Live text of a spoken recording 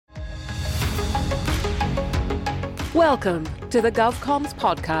Welcome to the GovComms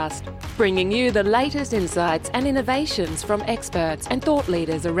podcast, bringing you the latest insights and innovations from experts and thought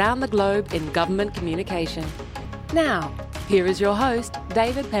leaders around the globe in government communication. Now, here is your host,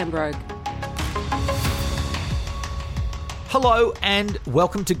 David Pembroke. Hello and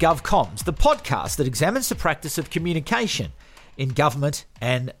welcome to GovComms, the podcast that examines the practice of communication in government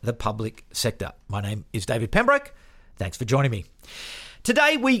and the public sector. My name is David Pembroke. Thanks for joining me.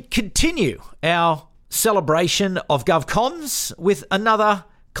 Today we continue our celebration of GovComms with another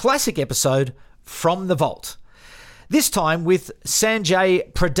classic episode from the vault. This time with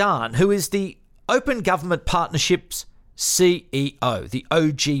Sanjay Pradhan, who is the Open Government Partnerships CEO, the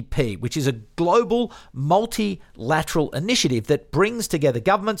OGP, which is a global multilateral initiative that brings together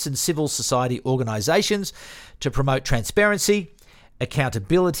governments and civil society organisations to promote transparency,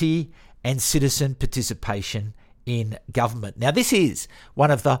 accountability and citizen participation in government. Now, this is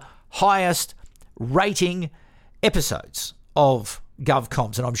one of the highest rating episodes of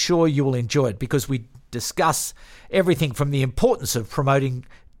GovComms, and I'm sure you will enjoy it because we discuss everything from the importance of promoting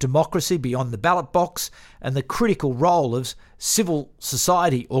democracy beyond the ballot box and the critical role of civil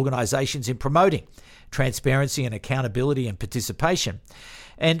society organisations in promoting transparency and accountability and participation,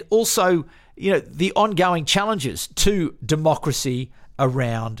 and also, the ongoing challenges to democracy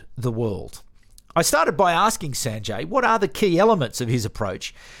around the world. I started by asking Sanjay what are the key elements of his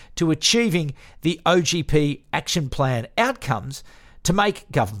approach to achieving the OGP Action Plan outcomes to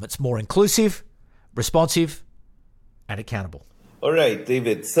make governments more inclusive, responsive and accountable. All right,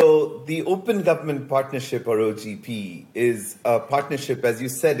 David. So the Open Government Partnership, or OGP, is a partnership, as you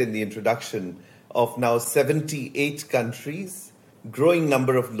said in the introduction, of now 78 countries, growing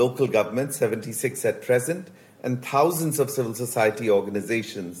number of local governments, 76 at present, and thousands of civil society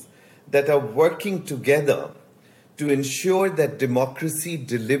organizations that are working together to ensure that democracy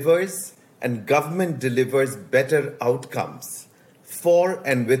delivers and government delivers better outcomes for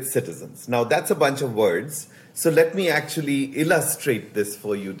and with citizens. Now, that's a bunch of words. So let me actually illustrate this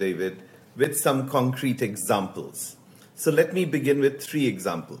for you, David, with some concrete examples. So let me begin with 3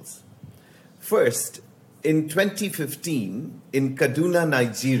 examples. First, in 2015, in Kaduna,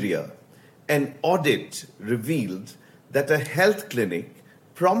 Nigeria, an audit revealed that a health clinic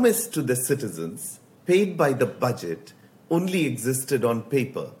promised to the citizens, paid by the budget, only existed on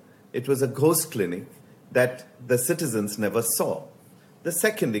paper. It was a ghost clinic that the citizens never saw. The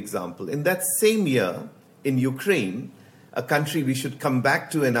second example, in that same year, in Ukraine, a country we should come back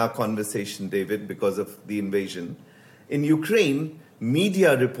to in our conversation, David, because of the invasion. In Ukraine,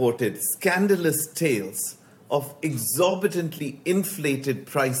 media reported scandalous tales of exorbitantly inflated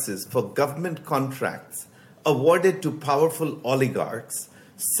prices for government contracts awarded to powerful oligarchs,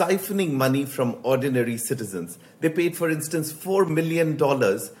 siphoning money from ordinary citizens. They paid, for instance, $4 million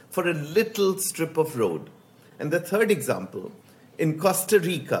for a little strip of road. And the third example, in Costa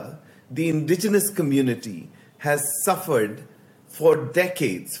Rica, the indigenous community has suffered for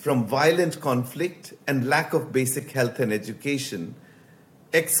decades from violent conflict and lack of basic health and education,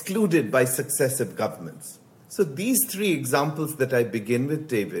 excluded by successive governments. So these 3 examples that I begin with,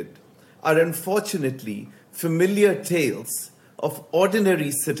 David, are unfortunately familiar tales of ordinary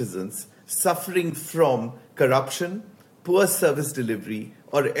citizens suffering from corruption, poor service delivery,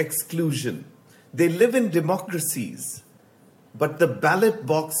 or exclusion. They live in democracies, but the ballot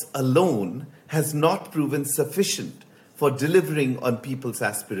box alone has not proven sufficient for delivering on people's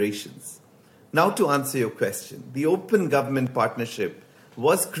aspirations. Now, to answer your question, the Open Government Partnership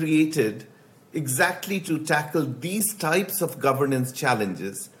was created exactly to tackle these types of governance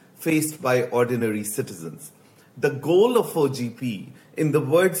challenges faced by ordinary citizens. The goal of OGP, in the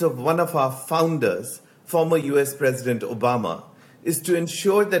words of one of our founders, former US President Obama, is to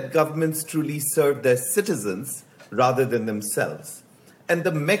ensure that governments truly serve their citizens rather than themselves. And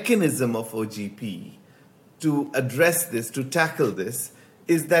the mechanism of OGP to address this, to tackle this,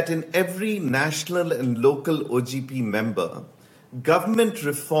 is that in every national and local OGP member, government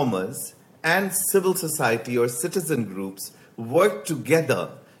reformers and civil society or citizen groups work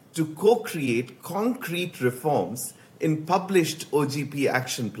together to co-create concrete reforms in published OGP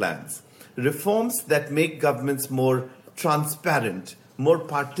action plans, reforms that make governments more transparent, more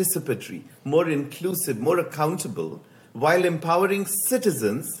participatory, more inclusive, more accountable, while empowering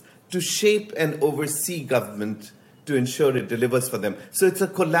citizens to shape and oversee government to ensure it delivers for them. So it's a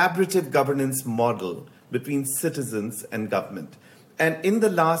collaborative governance model between citizens and government. And in the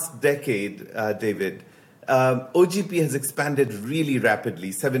last decade, David, OGP has expanded really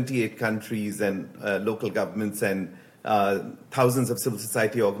rapidly. 78 countries and local governments and thousands of civil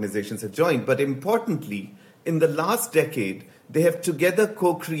society organizations have joined. But importantly, in the last decade, they have together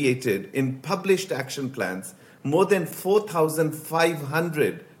co-created in published action plans more than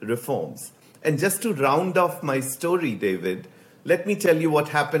 4,500 reforms. And just to round off my story, David, let me tell you what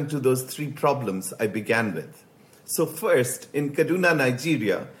happened to those three problems I began with. So first, in Kaduna,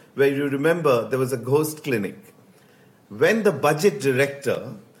 Nigeria, where you remember there was a ghost clinic, when the budget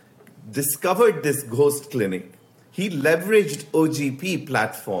director discovered this ghost clinic, he leveraged OGP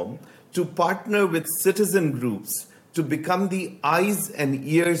platform to partner with citizen groups to become the eyes and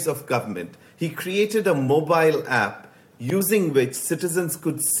ears of government. He created a mobile app using which citizens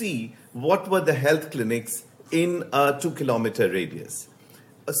could see what were the health clinics in a 2-kilometer radius.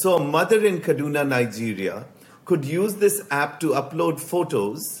 So a mother in Kaduna, Nigeria, could use this app to upload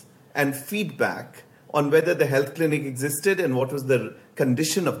photos and feedback on whether the health clinic existed and what was the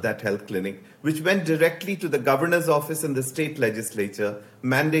condition of that health clinic, which went directly to the governor's office and the state legislature,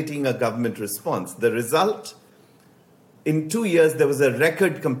 mandating a government response. The result? In 2 years, there was a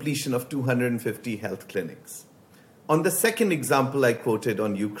record completion of 250 health clinics. On the second example I quoted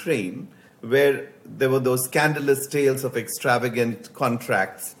on Ukraine, where there were those scandalous tales of extravagant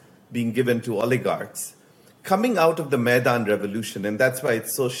contracts being given to oligarchs, coming out of the Maidan revolution, and that's why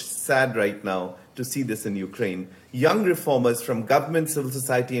it's so sad right now to see this in Ukraine, young reformers from government, civil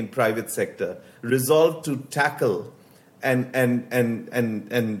society, and private sector resolved to tackle and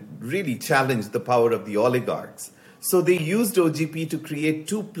really challenge the power of the oligarchs. So they used OGP to create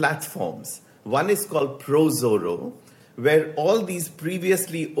two platforms. One is called ProZorro, where all these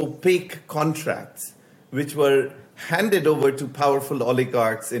previously opaque contracts, which were handed over to powerful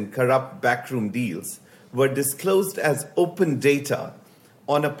oligarchs in corrupt backroom deals, were disclosed as open data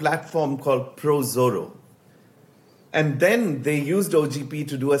on a platform called ProZorro. And then they used OGP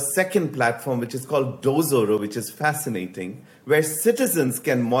to do a second platform, which is called DoZorro, which is fascinating, where citizens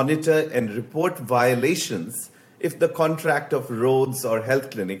can monitor and report violations if the contract of roads or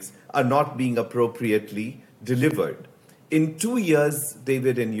health clinics are not being appropriately delivered. In 2 years,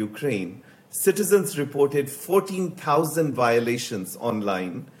 David, in Ukraine, citizens reported 14,000 violations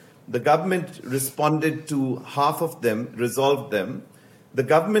online. The government responded to half of them, resolved them. The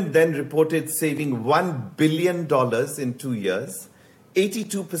government then reported saving $1 billion in 2 years.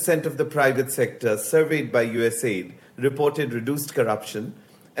 82% of the private sector surveyed by USAID reported reduced corruption.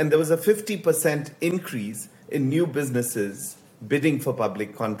 And there was a 50% increase in new businesses bidding for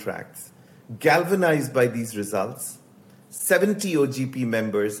public contracts. Galvanized by these results, 70 OGP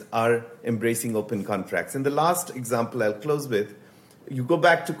members are embracing open contracts. And the last example I'll close with, you go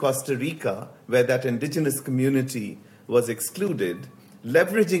back to Costa Rica, where that indigenous community was excluded.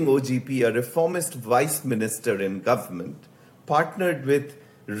 Leveraging OGP, a reformist vice minister in government partnered with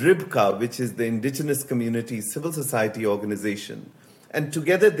RIBCA, which is the indigenous community civil society organization. And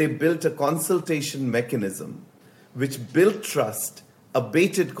together they built a consultation mechanism which built trust,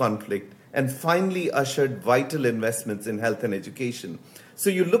 abated conflict, and finally ushered vital investments in health and education. So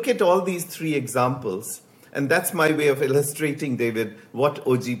you look at all these three examples, and that's my way of illustrating, David, what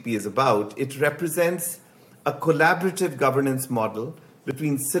OGP is about. It represents a collaborative governance model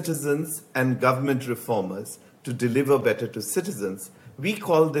between citizens and government reformers to deliver better to citizens. We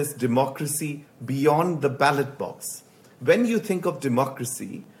call this democracy beyond the ballot box. When you think of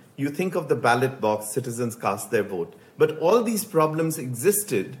democracy, you think of the ballot box, citizens cast their vote. But all these problems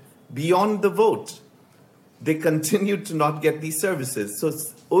existed beyond the vote. They continued to not get these services. So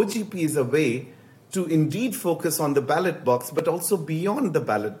OGP is a way to indeed focus on the ballot box, but also beyond the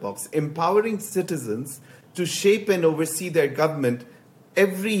ballot box, empowering citizens to shape and oversee their government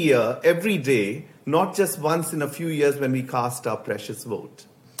every year, every day, not just once in a few years when we cast our precious vote.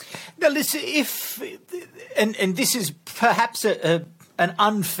 Now, listen, and this is perhaps an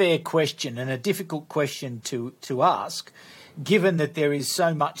unfair question and a difficult question to ask, given that there is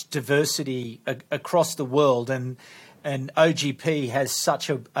so much diversity across the world and OGP has such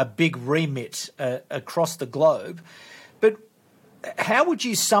a big remit across the globe. But how would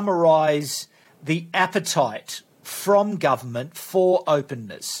you summarise the appetite from government for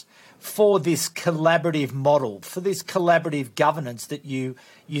openness, for this collaborative model, for this collaborative governance that you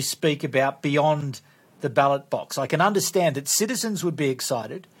speak about beyond the ballot box? I can understand that citizens would be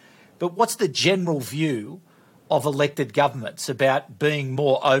excited, but what's the general view of elected governments about being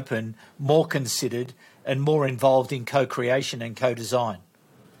more open, more considered, and more involved in co-creation and co-design?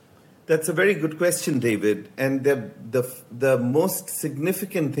 That's a very good question, David. And the most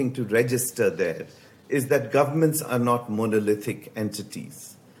significant thing to register there is that governments are not monolithic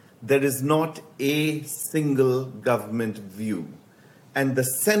entities. There is not a single government view. And the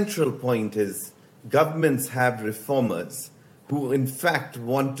central point is governments have reformers who in fact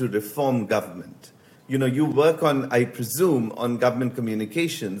want to reform government. You know, you work on, I presume, on government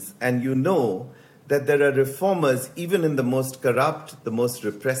communications, and you know that there are reformers even in the most corrupt, the most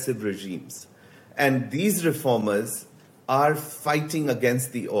repressive regimes. And these reformers are fighting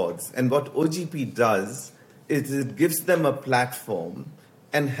against the odds. And what OGP does is it gives them a platform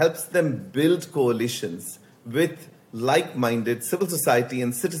and helps them build coalitions with like-minded civil society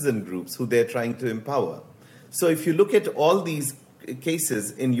and citizen groups who they're trying to empower. So if you look at all these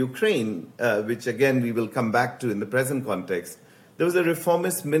cases in Ukraine, which again we will come back to in the present context, there was a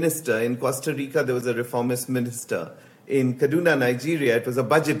reformist minister. In Costa Rica, there was a reformist minister. In Kaduna, Nigeria, it was a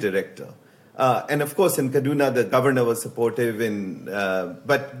budget director. And of course, in Kaduna, the governor was supportive.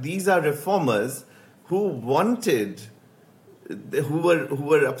 But these are reformers who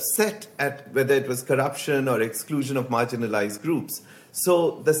were upset at whether it was corruption or exclusion of marginalized groups.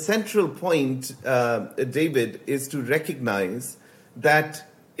 So the central point, David, is to recognize that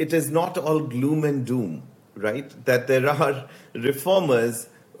it is not all gloom and doom, right? That there are reformers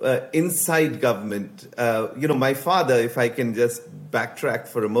inside government. My father, if I can just backtrack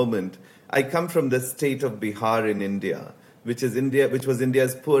for a moment, I come from the state of Bihar in India, which was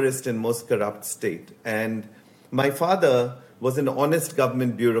India's poorest and most corrupt state. And my father was an honest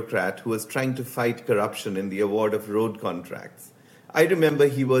government bureaucrat who was trying to fight corruption in the award of road contracts. I remember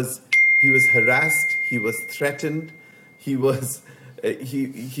he was harassed, he was threatened, he was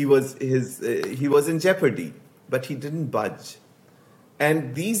in jeopardy, but he didn't budge.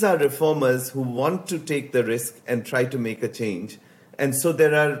 And these are reformers who want to take the risk and try to make a change. And so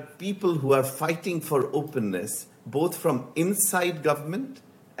there are people who are fighting for openness, both from inside government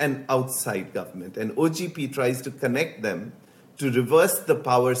and outside government. And OGP tries to connect them to reverse the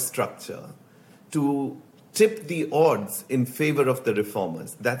power structure, to tip the odds in favor of the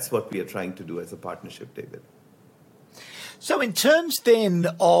reformers. That's what we are trying to do as a partnership, David. So in terms then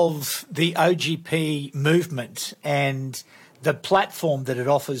of the OGP movement and the platform that it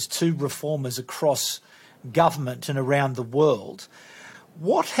offers to reformers across government and around the world,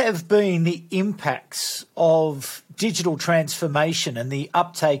 what have been the impacts of digital transformation and the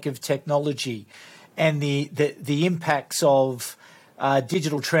uptake of technology and the impacts of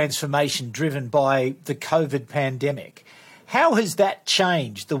digital transformation driven by the COVID pandemic? How has that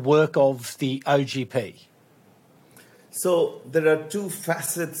changed the work of the OGP? So there are two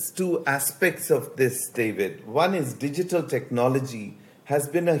aspects of this, David. One is digital technology has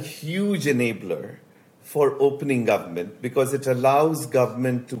been a huge enabler for opening government because it allows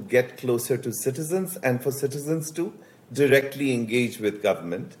government to get closer to citizens and for citizens to directly engage with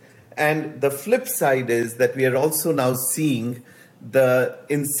government. And the flip side is that we are also now seeing the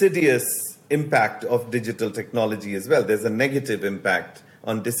insidious impact of digital technology as well. There's a negative impact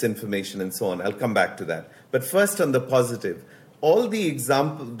on disinformation and so on. I'll come back to that. But first on the positive,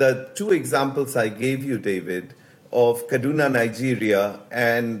 the two examples I gave you, David, of Kaduna, Nigeria,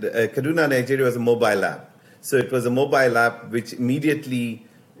 and Kaduna, Nigeria was a mobile app. So it was a mobile app which immediately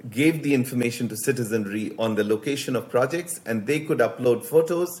gave the information to citizenry on the location of projects, and they could upload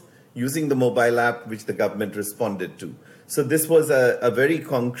photos using the mobile app, which the government responded to. So this was a very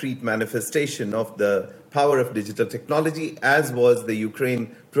concrete manifestation of the power of digital technology, as was the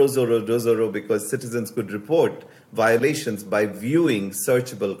Ukraine ProZorro, DoZorro, because citizens could report violations by viewing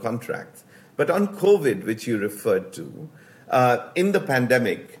searchable contracts. But on COVID, which you referred to, in the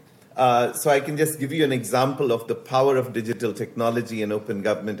pandemic, so I can just give you an example of the power of digital technology and open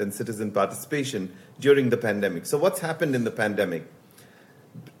government and citizen participation during the pandemic. So what's happened in the pandemic?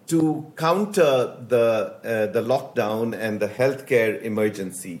 To counter the lockdown and the healthcare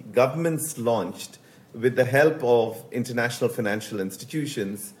emergency, governments launched, with the help of international financial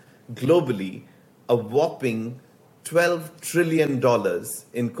institutions globally, a whopping $12 trillion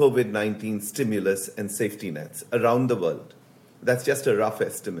in COVID-19 stimulus and safety nets around the world. That's just a rough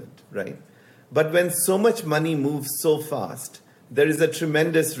estimate, right? But when so much money moves so fast, there is a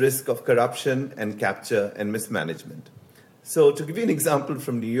tremendous risk of corruption and capture and mismanagement. So to give you an example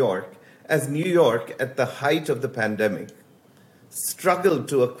from New York, as New York, at the height of the pandemic, struggled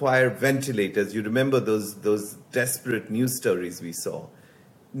to acquire ventilators, you remember those desperate news stories we saw,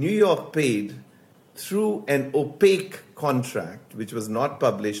 New York paid through an opaque contract, which was not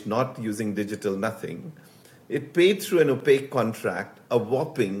published, not using digital, nothing. It paid through an opaque contract a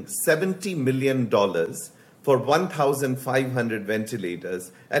whopping $70 million for 1,500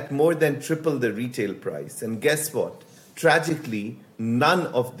 ventilators at more than triple the retail price. And guess what? Tragically, none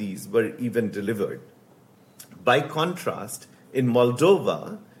of these were even delivered. By contrast, in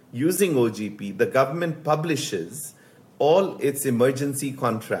Moldova, using OGP, the government publishes all its emergency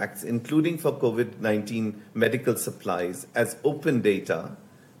contracts, including for COVID-19 medical supplies, as open data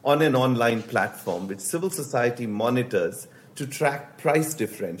on an online platform which civil society monitors to track price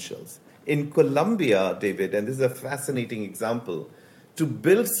differentials. In Colombia, David, and this is a fascinating example, to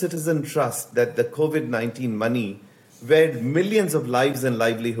build citizen trust that the COVID-19 money, where millions of lives and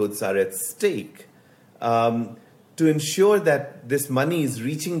livelihoods are at stake, to ensure that this money is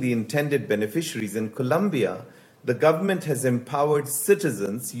reaching the intended beneficiaries. In Colombia, the government has empowered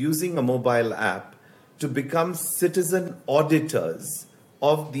citizens using a mobile app to become citizen auditors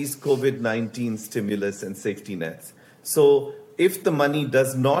of these COVID-19 stimulus and safety nets. So if the money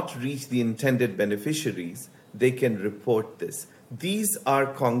does not reach the intended beneficiaries, they can report this. These are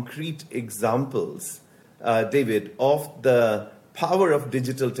concrete examples, David, of the power of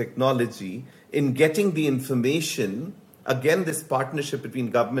digital technology in getting the information. Again, this partnership between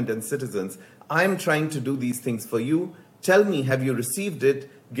government and citizens. I'm trying to do these things for you. Tell me, have you received it?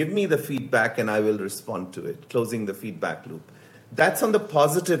 Give me the feedback and I will respond to it, closing the feedback loop. That's on the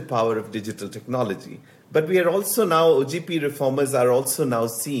positive power of digital technology. But we are also now, OGP reformers are also now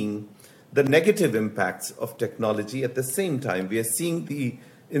seeing the negative impacts of technology at the same time. We are seeing the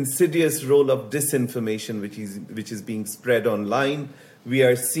insidious role of disinformation, which is being spread online. We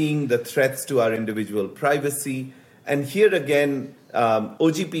are seeing the threats to our individual privacy. And here again,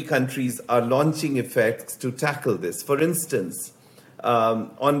 OGP countries are launching efforts to tackle this. For instance,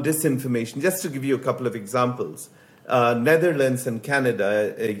 on disinformation, just to give you a couple of examples, Netherlands and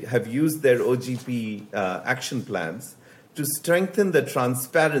Canada have used their OGP action plans to strengthen the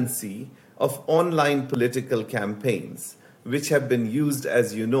transparency of online political campaigns, which have been used,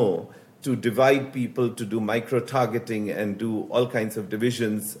 as you know, to divide people, to do micro-targeting and do all kinds of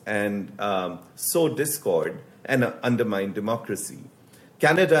divisions and sow discord and undermine democracy.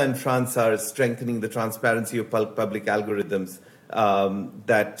 Canada and France are strengthening the transparency of public algorithms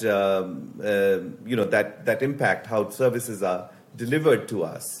that impact how services are delivered to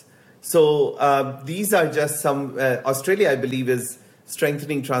us. So these are just some. Australia, I believe, is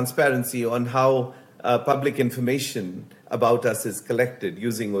strengthening transparency on how public information about us is collected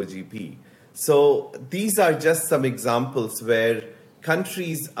using OGP. So these are just some examples where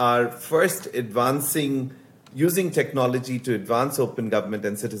countries are first advancing, using technology to advance open government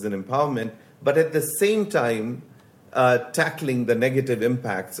and citizen empowerment, but at the same time tackling the negative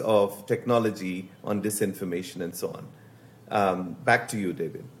impacts of technology on disinformation and so on. Back to you,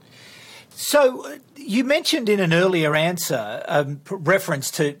 David. So you mentioned in an earlier answer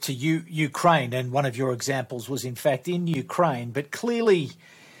reference to Ukraine, and one of your examples was in fact in Ukraine, but clearly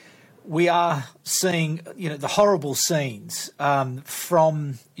we are seeing, the horrible scenes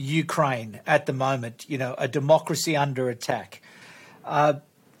from Ukraine at the moment, a democracy under attack.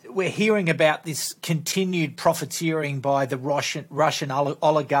 We're hearing about this continued profiteering by the Russian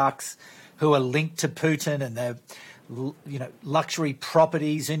oligarchs who are linked to Putin, and their luxury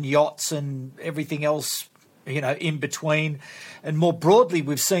properties and yachts and everything else, in between. And more broadly,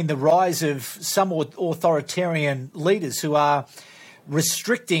 we've seen the rise of some authoritarian leaders who are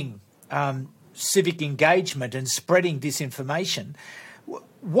restricting civic engagement and spreading disinformation.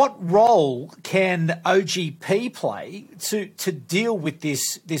 What role can OGP play to deal with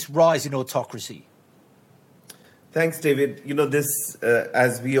this rise in autocracy? Thanks, David. This,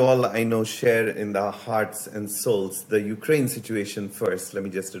 as we all, I know, share in our hearts and souls, the Ukraine situation first, let me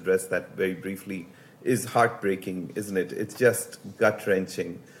just address that very briefly, is heartbreaking, isn't it? It's just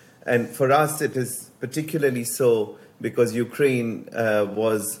gut-wrenching. And for us, it is particularly so because Ukraine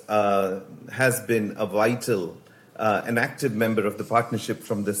has been a vital, an active member of the partnership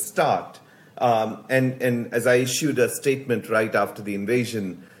from the start. And as I issued a statement right after the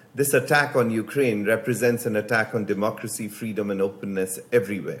invasion, this attack on Ukraine represents an attack on democracy, freedom, and openness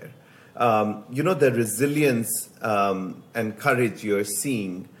everywhere. The resilience and courage you're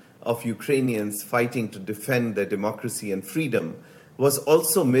seeing of Ukrainians fighting to defend their democracy and freedom was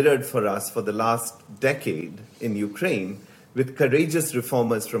also mirrored for us for the last decade in Ukraine, with courageous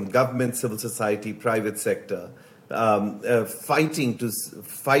reformers from government, civil society, private sector, fighting to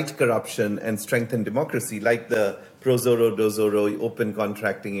fight corruption and strengthen democracy, like the Prozoro Dozoro open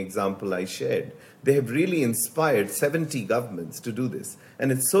contracting example I shared. They have really inspired 70 governments to do this.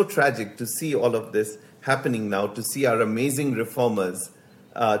 And it's so tragic to see all of this happening now, to see our amazing reformers,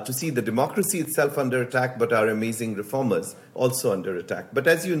 to see the democracy itself under attack, but our amazing reformers also under attack. But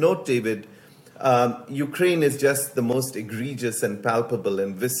as you note, David, Ukraine is just the most egregious and palpable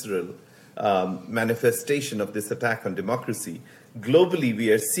and visceral manifestation of this attack on democracy. Globally,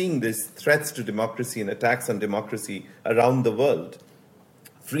 we are seeing these threats to democracy and attacks on democracy around the world.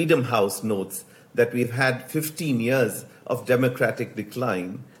 Freedom House notes that we've had 15 years of democratic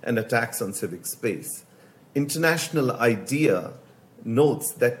decline and attacks on civic space. International IDEA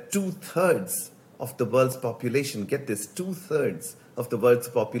notes that 2/3 of the world's population, get this, 2/3 of the world's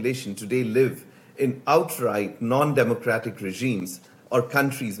population today live in outright non-democratic regimes or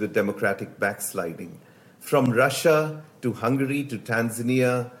countries with democratic backsliding. From Russia to Hungary to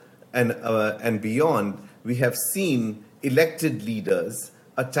Tanzania and beyond, we have seen elected leaders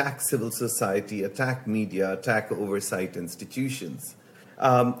attack civil society, attack media, attack oversight institutions.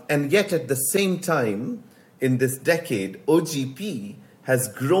 And yet at the same time, in this decade, OGP has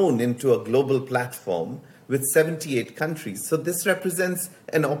grown into a global platform with 78 countries. So this represents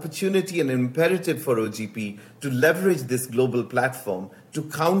an opportunity and an imperative for OGP to leverage this global platform to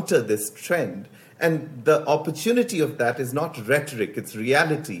counter this trend. And the opportunity of that is not rhetoric, it's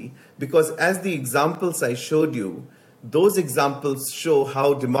reality, because as the examples I showed you, those examples show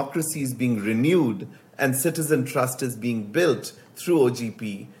how democracy is being renewed and citizen trust is being built through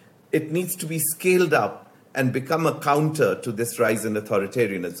OGP. It needs to be scaled up and become a counter to this rise in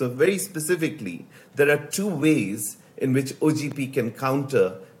authoritarianism. So very specifically, there are two ways in which OGP can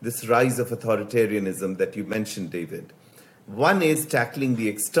counter this rise of authoritarianism that you mentioned, David. One is tackling the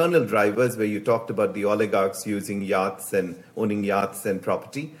external drivers, where you talked about the oligarchs using yachts and owning yachts and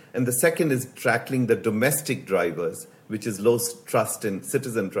property. And the second is tackling the domestic drivers, which is low trust in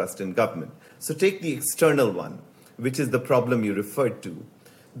citizen trust in government. So take the external one, which is the problem you referred to.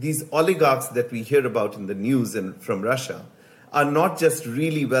 These oligarchs that we hear about in the news and from Russia are not just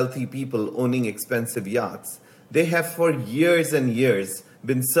really wealthy people owning expensive yachts. They have for years and years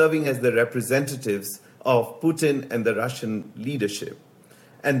been serving as the representatives of Putin and the Russian leadership.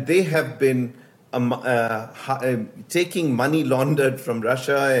 And they have been taking money laundered from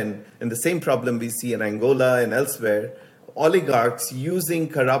Russia, and the same problem we see in Angola and elsewhere. Oligarchs using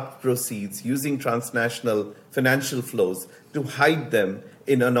corrupt proceeds, using transnational financial flows to hide them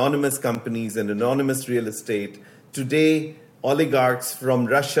in anonymous companies and anonymous real estate. Today, oligarchs from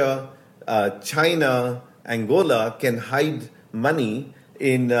Russia, China, Angola can hide money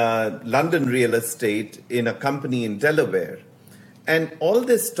in London real estate in a company in Delaware. And all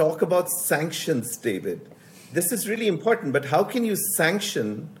this talk about sanctions, David, this is really important, but how can you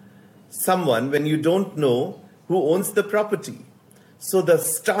sanction someone when you don't know who owns the property? So the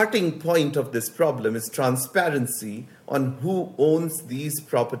starting point of this problem is transparency on who owns these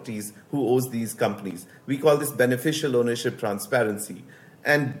properties, who owns these companies. We call this beneficial ownership transparency.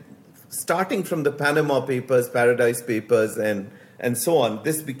 And starting from the Panama Papers, Paradise Papers, and so on,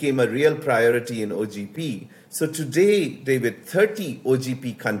 this became a real priority in OGP. So today, David, 30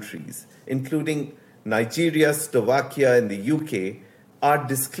 OGP countries, including Nigeria, Slovakia, and the UK, are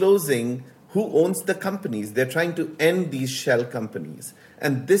disclosing who owns the companies. They're trying to end these shell companies.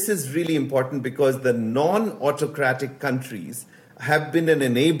 And this is really important because the non-autocratic countries have been an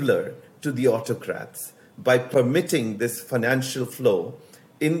enabler to the autocrats by permitting this financial flow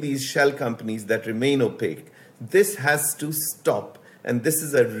in these shell companies that remain opaque. This has to stop. And this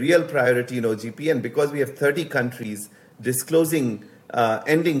is a real priority in OGP. And because we have 30 countries disclosing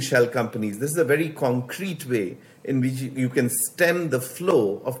ending shell companies, this is a very concrete way in which you can stem the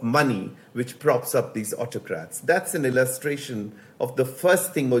flow of money which props up these autocrats. That's an illustration of the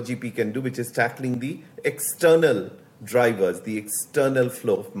first thing OGP can do, which is tackling the external drivers, the external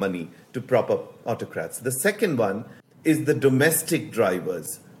flow of money to prop up autocrats. The second one is the domestic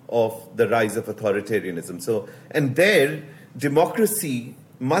drivers of the rise of authoritarianism. And there, democracy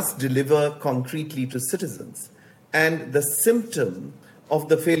must deliver concretely to citizens. And the symptom of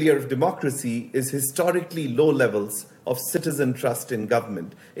the failure of democracy is historically low levels of citizen trust in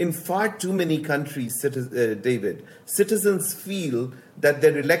government. In far too many countries, David, citizens feel that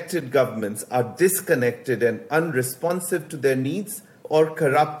their elected governments are disconnected and unresponsive to their needs or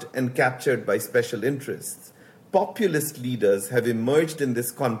corrupt and captured by special interests. Populist leaders have emerged in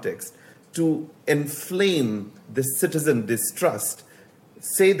this context to inflame this citizen distrust,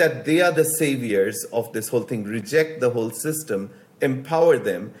 say that they are the saviors of this whole thing, reject the whole system, empower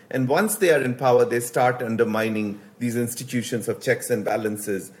them. And once they are in power, they start undermining these institutions of checks and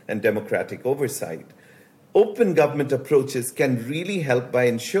balances and democratic oversight. Open government approaches can really help by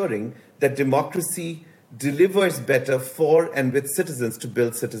ensuring that democracy delivers better for and with citizens to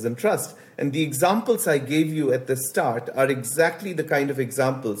build citizen trust. And the examples I gave you at the start are exactly the kind of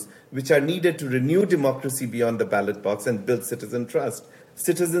examples which are needed to renew democracy beyond the ballot box and build citizen trust.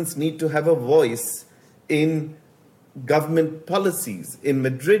 Citizens need to have a voice in government policies. In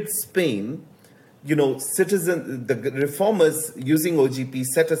Madrid, Spain, the reformers using OGP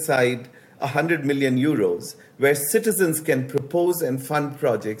set aside 100 million euros where citizens can propose and fund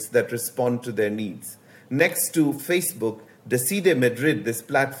projects that respond to their needs. Next to Facebook, Decide Madrid, this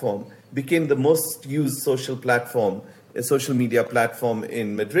platform, became the most used social media platform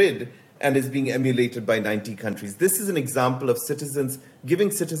in Madrid. and is being emulated by 90 countries. This is an example of citizens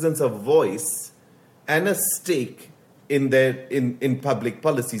giving citizens a voice and a stake in public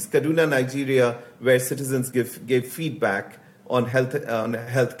policies. Kaduna, Nigeria, where citizens gave feedback on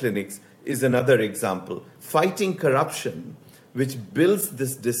health clinics, is another example. Fighting corruption, which builds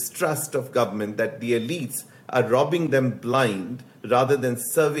this distrust of government that the elites are robbing them blind rather than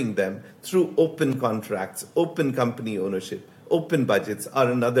serving them through open contracts, open company ownership, open budgets, are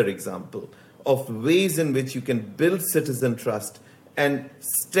another example of ways in which you can build citizen trust and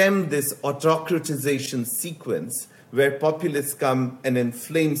stem this autocratization sequence where populists come and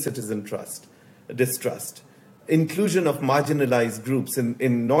inflame citizen distrust. Inclusion of marginalized groups.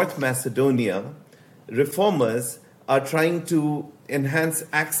 In North Macedonia, reformers are trying to enhance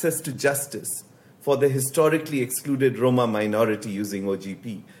access to justice for the historically excluded Roma minority using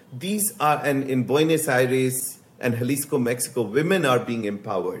OGP. And in Buenos Aires and Jalisco, Mexico, women are being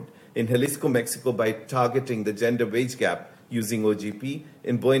empowered. In Jalisco, Mexico, by targeting the gender wage gap using OGP.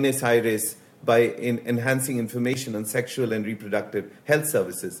 In Buenos Aires, by enhancing information on sexual and reproductive health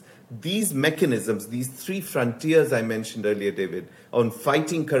services. These mechanisms, these three frontiers I mentioned earlier, David, on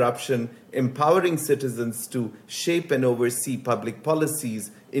fighting corruption, empowering citizens to shape and oversee public policies,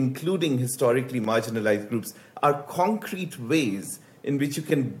 including historically marginalized groups, are concrete ways in which you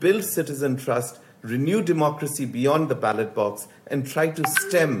can build citizen trust, renew democracy beyond the ballot box, and try to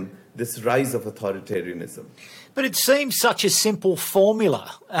stem this rise of authoritarianism. But it seems such a simple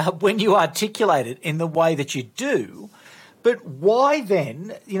formula when you articulate it in the way that you do. But why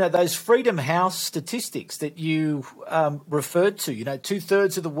then, those Freedom House statistics that you referred to,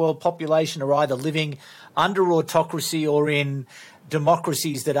 2/3 of the world population are either living under autocracy or in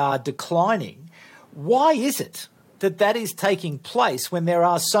democracies that are declining. Why is it that is taking place when there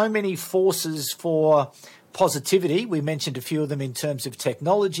are so many forces for positivity? We mentioned a few of them in terms of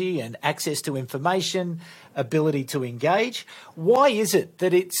technology and access to information, ability to engage. Why is it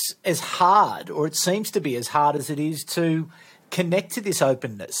that it's as hard, or it seems to be as hard as it is, to connect to this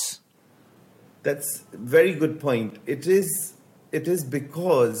openness? That's a very good point. It is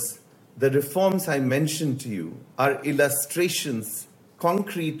because the reforms I mentioned to you are illustrations,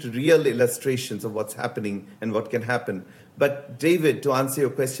 concrete, real illustrations of what's happening and what can happen. But David, to answer your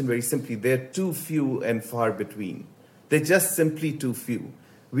question very simply, they're too few and far between. They're just simply too few.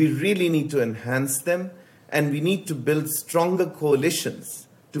 We really need to enhance them, and we need to build stronger coalitions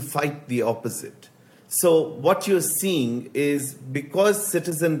to fight the opposite. So what you're seeing is, because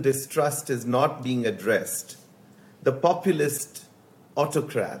citizen distrust is not being addressed, the populist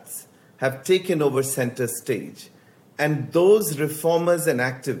autocrats have taken over center stage. And those reformers and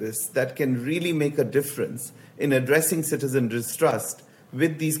activists that can really make a difference in addressing citizen distrust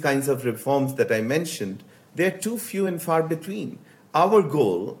with these kinds of reforms that I mentioned, they're too few and far between. Our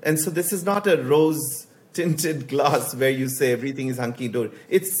goal, and so this is not a rose-tinted glass where you say everything is hunky-dory.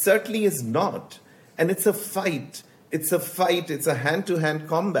 It certainly is not. And it's a fight. It's a hand-to-hand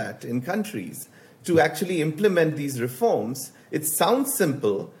combat in countries to actually implement these reforms. It sounds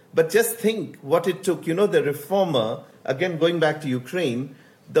simple, but just think what it took. The reformer, again, going back to Ukraine,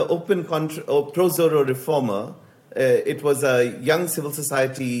 the pro-Zorro reformer, it was a young civil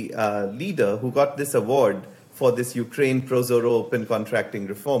society leader who got this award for this Ukraine pro-Zorro open contracting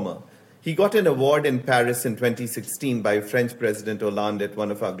reformer. He got an award in Paris in 2016 by French President Hollande at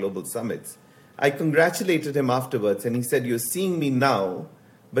one of our global summits. I congratulated him afterwards, and he said, "You're seeing me now,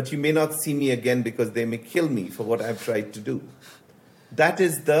 but you may not see me again because they may kill me for what I've tried to do." That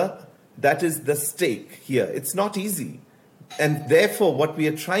is the stake here. It's not easy. And therefore, what we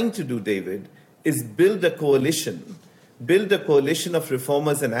are trying to do, David, is build a coalition of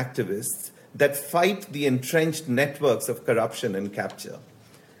reformers and activists that fight the entrenched networks of corruption and capture.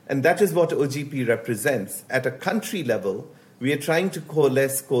 And that is what OGP represents. At a country level, we are trying to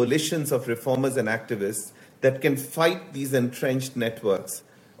coalesce coalitions of reformers and activists that can fight these entrenched networks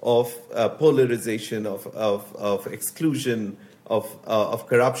of polarization, of exclusion, of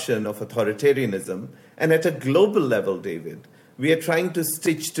corruption, of authoritarianism. And at a global level, David, we are trying to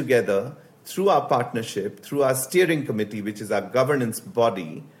stitch together, through our partnership, through our steering committee, which is our governance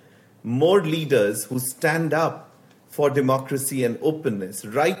body, more leaders who stand up for democracy and openness.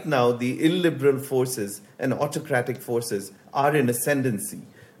 Right now, the illiberal forces and autocratic forces are in ascendancy.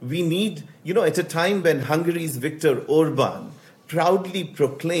 We need, at a time when Hungary's Viktor Orban proudly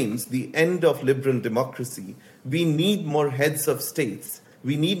proclaims the end of liberal democracy, we need more heads of states.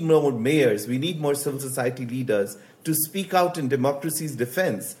 We need more mayors. We need more civil society leaders to speak out in democracy's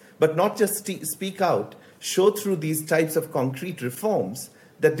defense, but not just speak out, show through these types of concrete reforms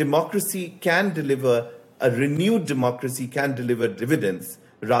that democracy can deliver, a renewed democracy can deliver dividends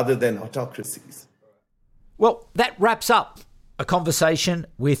rather than autocracies. Well, that wraps up a conversation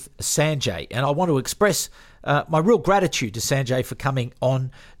with Sanjay, and I want to express my real gratitude to Sanjay for coming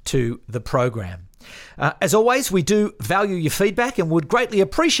on to the program. As always, we do value your feedback and would greatly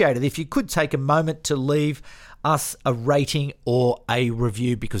appreciate it if you could take a moment to leave us a rating or a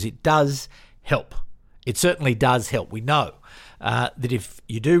review, because it does help. It certainly does help. We know that if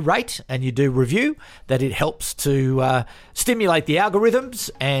you do rate and you do review, that it helps to stimulate the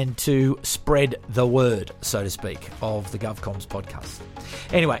algorithms and to spread the word, so to speak, of the GovComms podcast.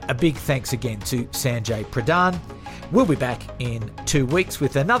 Anyway, a big thanks again to Sanjay Pradhan. We'll be back in 2 weeks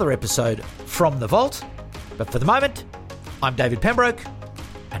with another episode from the Vault. But for the moment, I'm David Pembroke,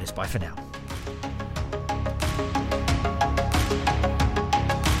 and it's bye for now.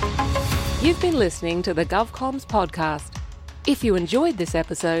 You've been listening to the GovComms podcast. If you enjoyed this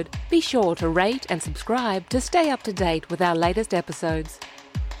episode, be sure to rate and subscribe to stay up to date with our latest episodes.